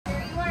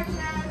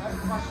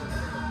question.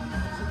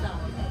 Sit down.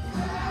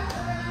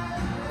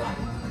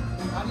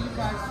 How do you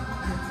guys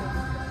get tips?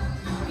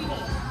 What do you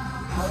mean?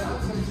 How do you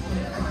get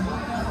tips?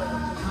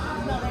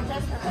 No, they're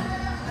just for me.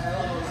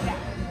 Yeah.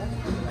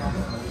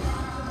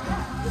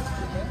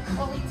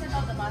 Well, we took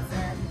out the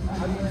mustard.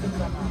 How do you tip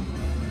them out?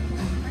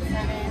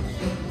 7.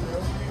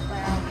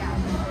 Well, yeah.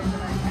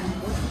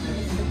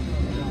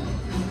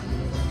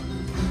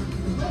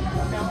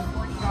 No,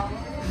 $40.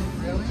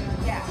 Really?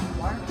 Yeah.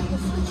 Why aren't people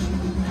so cheap?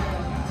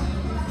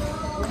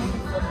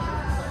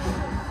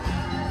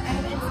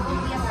 And it's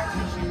really more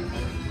efficient.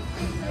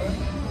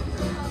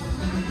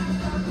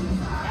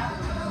 Yeah.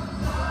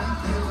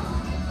 Thank you.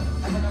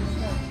 Have a nice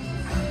day.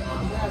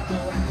 Yeah,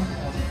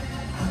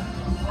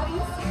 Are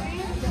you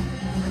serious?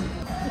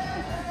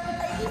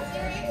 Are you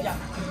serious? yeah.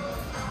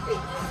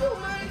 Thank you so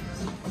much.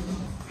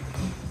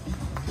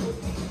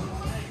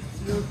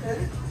 You okay?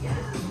 Yeah.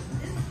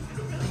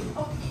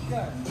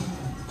 Good.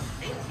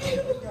 Thank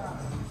you.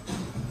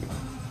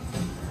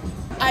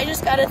 I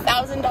just got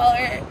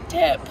 $1,000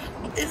 tip.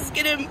 This is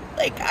gonna,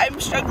 like, I'm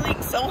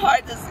struggling so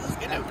hard. This is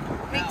gonna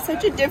make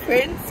such a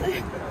difference.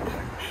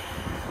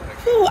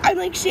 Oh, I'm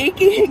like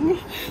shaking.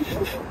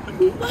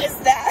 Who was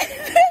that?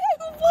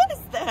 Who was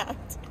that?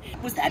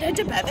 Was that Ed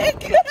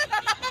Debevic?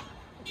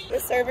 The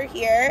server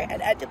here at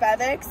Ed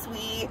Debevic's,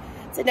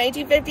 it's a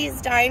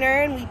 1950s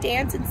diner and we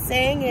dance and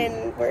sing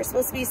and we're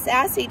supposed to be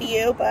sassy to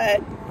you,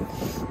 but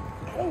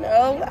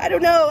I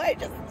don't know.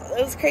 It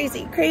was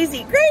crazy.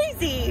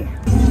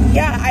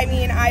 Yeah, I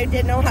mean, I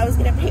didn't know how I was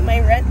gonna pay my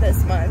rent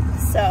this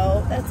month,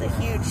 so that's a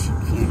huge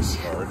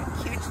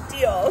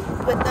deal.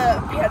 With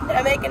the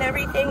pandemic and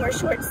everything, we're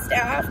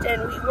short-staffed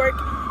and we work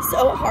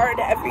so hard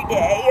every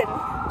day,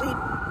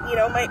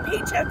 and my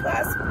paycheck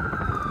last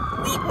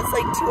week was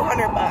like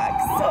 $200,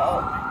 so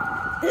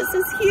this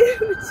is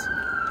huge.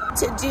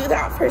 To do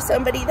that for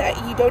somebody that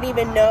you don't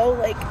even know,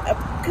 like a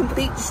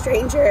complete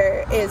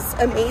stranger, is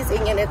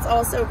amazing, and it's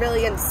also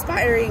really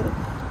inspiring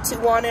to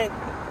want to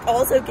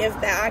also give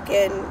back.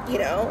 And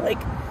like,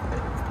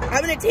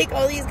 I'm gonna take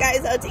all these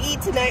guys out to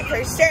eat tonight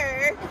for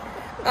sure.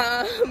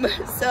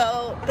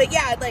 But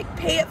yeah, like,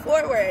 pay it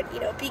forward,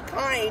 be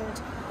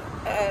kind.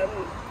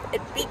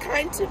 Be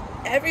kind to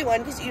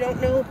everyone, because you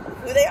don't know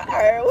who they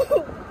are,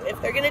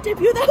 if they're gonna tip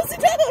you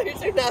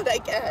 $1,000 or not, I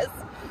guess.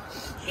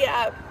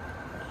 Yeah.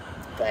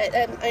 But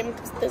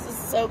this is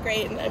so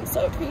great and I'm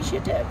so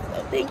appreciative,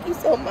 so thank you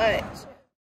so much.